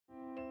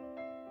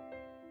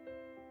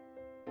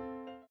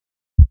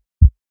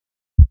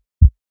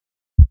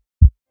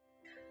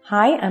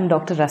Hi, I'm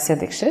Dr. Rasya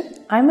Dixit.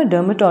 I'm a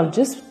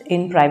dermatologist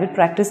in private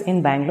practice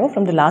in Bangalore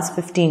from the last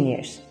 15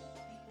 years.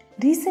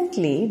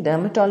 Recently,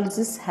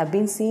 dermatologists have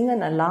been seeing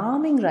an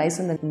alarming rise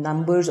in the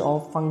numbers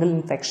of fungal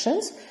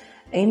infections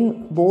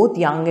in both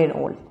young and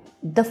old.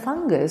 The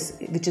fungus,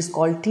 which is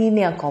called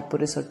tinea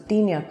corporis or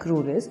tinea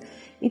cruris,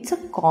 it's a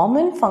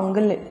common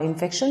fungal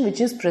infection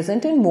which is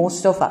present in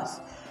most of us.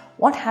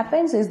 What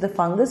happens is the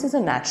fungus is a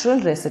natural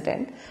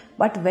resident,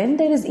 but when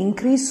there is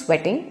increased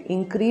sweating,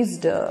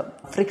 increased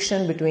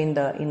friction between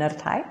the inner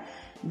thigh,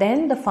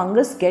 then the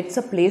fungus gets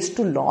a place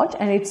to lodge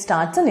and it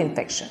starts an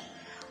infection.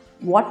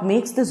 What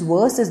makes this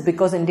worse is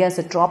because India is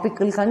a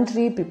tropical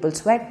country, people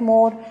sweat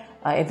more,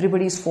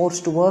 everybody is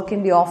forced to work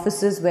in the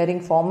offices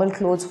wearing formal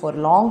clothes for a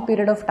long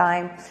period of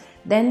time,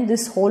 then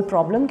this whole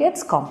problem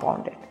gets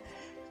compounded.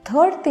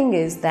 Third thing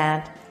is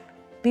that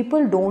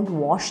people don't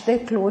wash their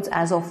clothes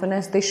as often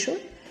as they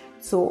should.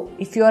 So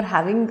if you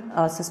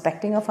are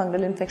suspecting a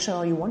fungal infection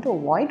or you want to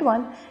avoid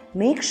one,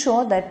 make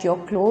sure that your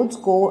clothes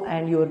go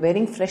and you are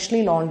wearing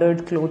freshly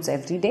laundered clothes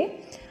every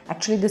day.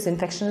 Actually, this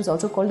infection is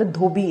also called a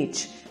dhobie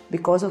itch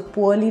because of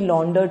poorly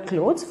laundered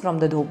clothes from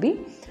the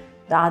dhobie.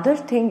 The other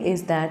thing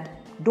is that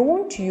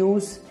don't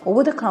use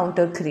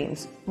over-the-counter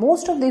creams.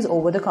 Most of these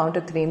over-the-counter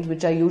creams,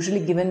 which are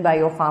usually given by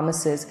your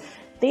pharmacist,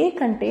 they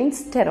contain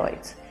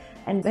steroids.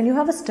 And when you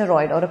have a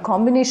steroid or a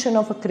combination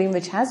of a cream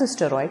which has a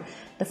steroid,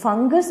 the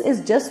fungus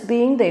is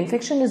the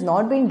infection is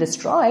not being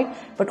destroyed,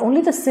 but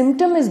only the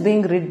symptom is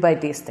being rid by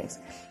these things.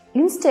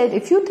 Instead,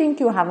 if you think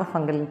you have a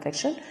fungal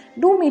infection,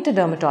 do meet a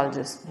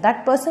dermatologist.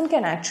 That person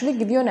can actually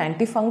give you an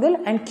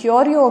antifungal and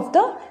cure you of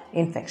the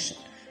infection.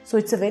 So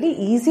it's a very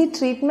easy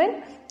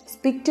treatment.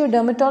 Speak to your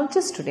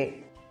dermatologist today.